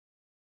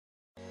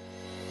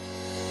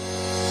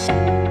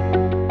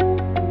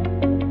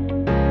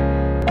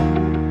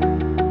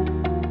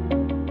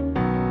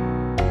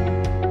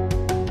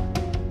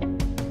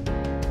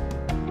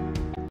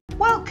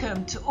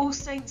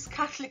Saints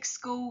Catholic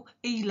School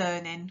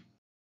e-learning.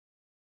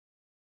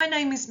 My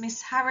name is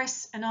Miss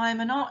Harris and I am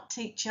an art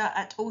teacher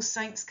at All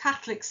Saints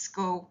Catholic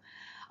School.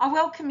 I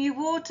welcome you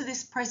all to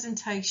this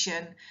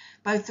presentation,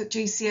 both at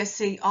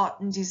GCSE Art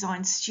and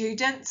Design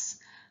students,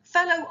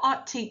 fellow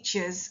art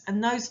teachers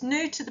and those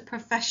new to the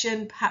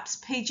profession, perhaps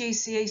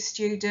PGCE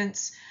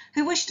students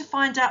who wish to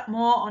find out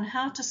more on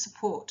how to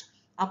support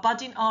our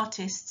budding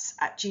artists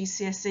at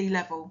GCSE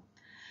level.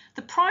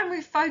 The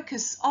primary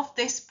focus of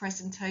this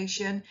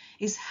presentation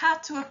is how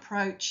to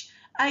approach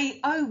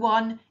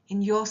A01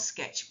 in your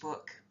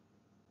sketchbook.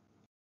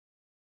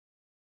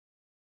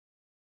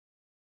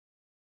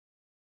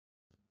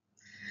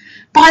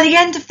 By the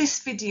end of this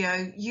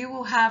video, you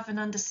will have an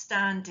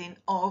understanding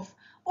of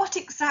what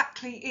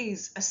exactly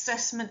is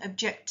Assessment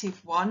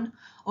Objective 1,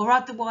 or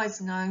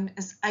otherwise known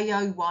as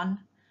A01.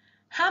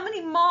 How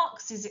many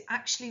marks is it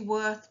actually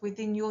worth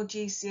within your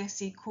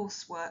GCSE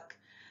coursework?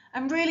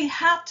 And really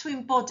how to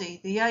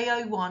embody the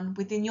A01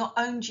 within your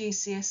own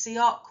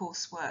GCSE art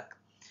coursework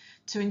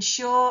to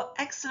ensure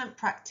excellent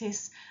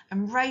practice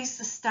and raise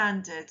the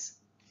standards.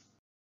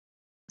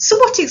 So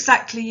what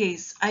exactly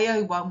is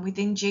A01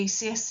 within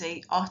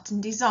GCSE Art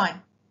and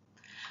Design?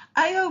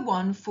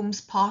 A01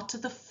 forms part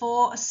of the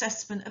 4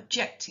 assessment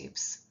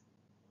objectives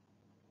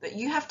that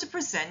you have to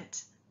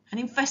present and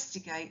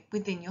investigate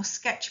within your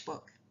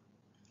sketchbook.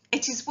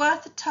 It is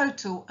worth a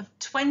total of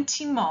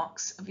 20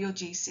 marks of your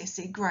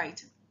GCSE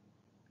grade.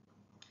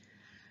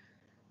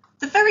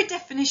 The very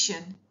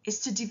definition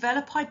is to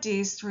develop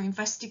ideas through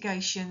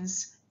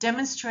investigations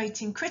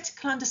demonstrating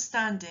critical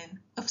understanding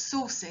of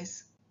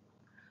sources.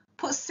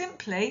 Put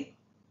simply,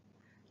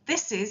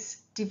 this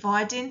is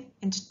dividing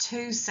into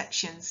 2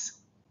 sections,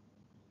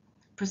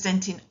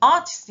 presenting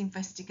artist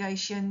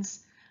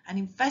investigations and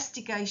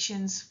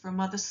investigations from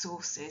other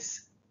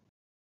sources.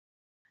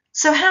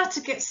 So how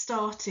to get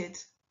started?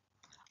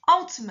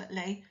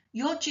 Ultimately,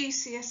 your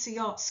GCSE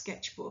art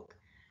sketchbook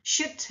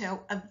should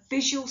tell a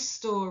visual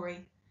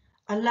story,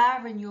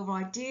 allowing your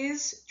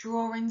ideas,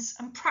 drawings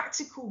and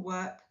practical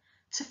work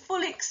to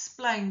fully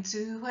explain to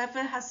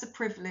whoever has the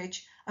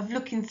privilege of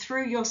looking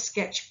through your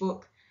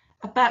sketchbook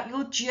about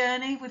your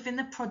journey within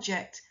the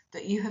project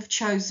that you have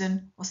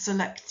chosen or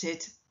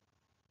selected.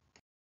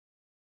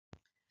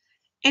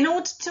 In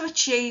order to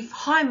achieve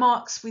high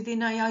marks within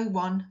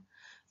A01,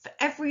 for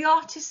every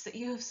artist that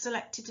you have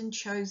selected and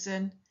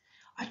chosen,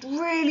 I'd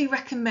really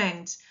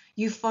recommend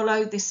you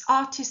follow this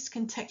artist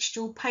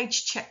contextual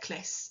page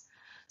checklist,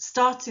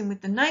 starting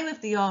with the name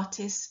of the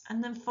artist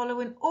and then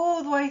following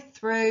all the way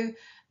through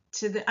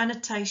to the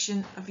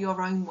annotation of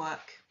your own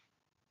work.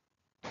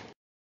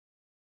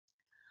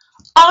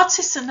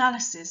 Artist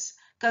analysis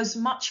goes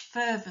much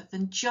further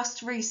than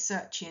just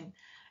researching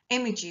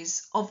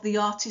images of the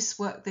artist's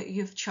work that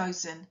you've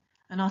chosen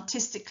and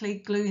artistically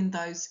gluing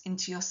those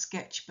into your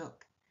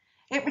sketchbook.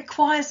 It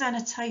requires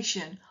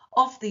annotation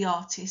of the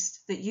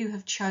artist that you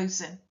have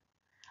chosen,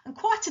 and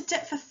quite a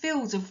depth of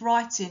field of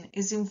writing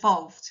is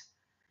involved.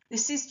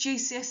 This is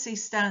GCSE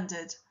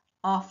standard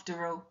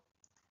after all.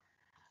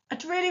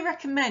 I'd really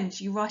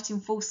recommend you write in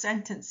full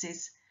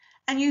sentences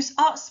and use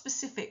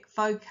art-specific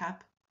vocab.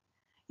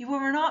 You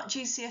are an art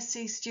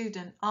GCSE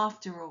student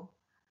after all,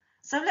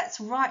 so let's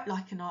write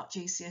like an art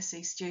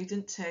GCSE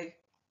student too.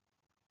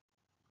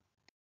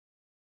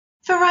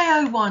 For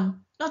A01,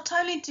 not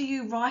only do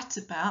you write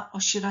about,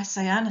 or should I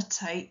say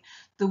annotate,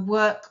 the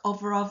work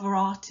of other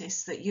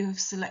artists that you have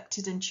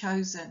selected and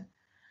chosen,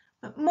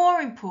 but more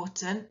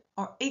important,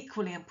 or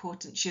equally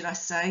important should I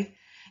say,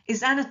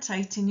 is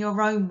annotating your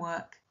own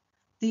work,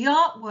 the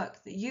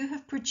artwork that you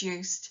have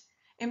produced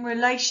in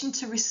relation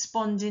to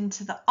responding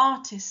to the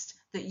artist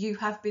that you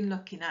have been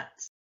looking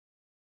at.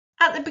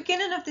 At the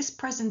beginning of this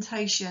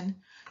presentation,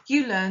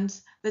 you learned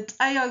that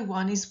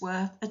A01 is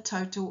worth a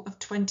total of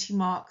 20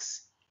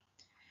 marks.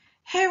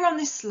 Here on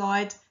this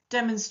slide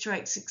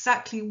demonstrates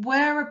exactly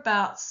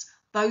whereabouts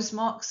those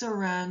marks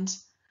are earned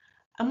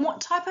and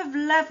what type of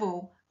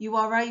level you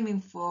are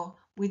aiming for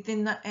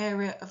within that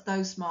area of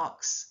those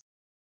marks.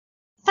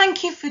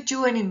 Thank you for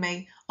joining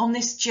me on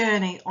this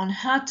journey on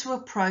how to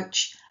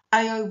approach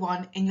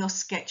A01 in your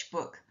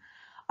sketchbook.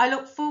 I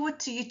look forward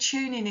to you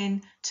tuning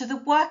in to the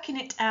Working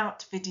It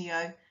Out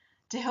video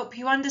to help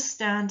you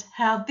understand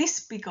how this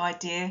big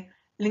idea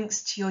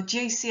links to your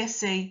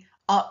GCSE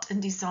Art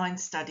and Design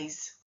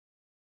studies.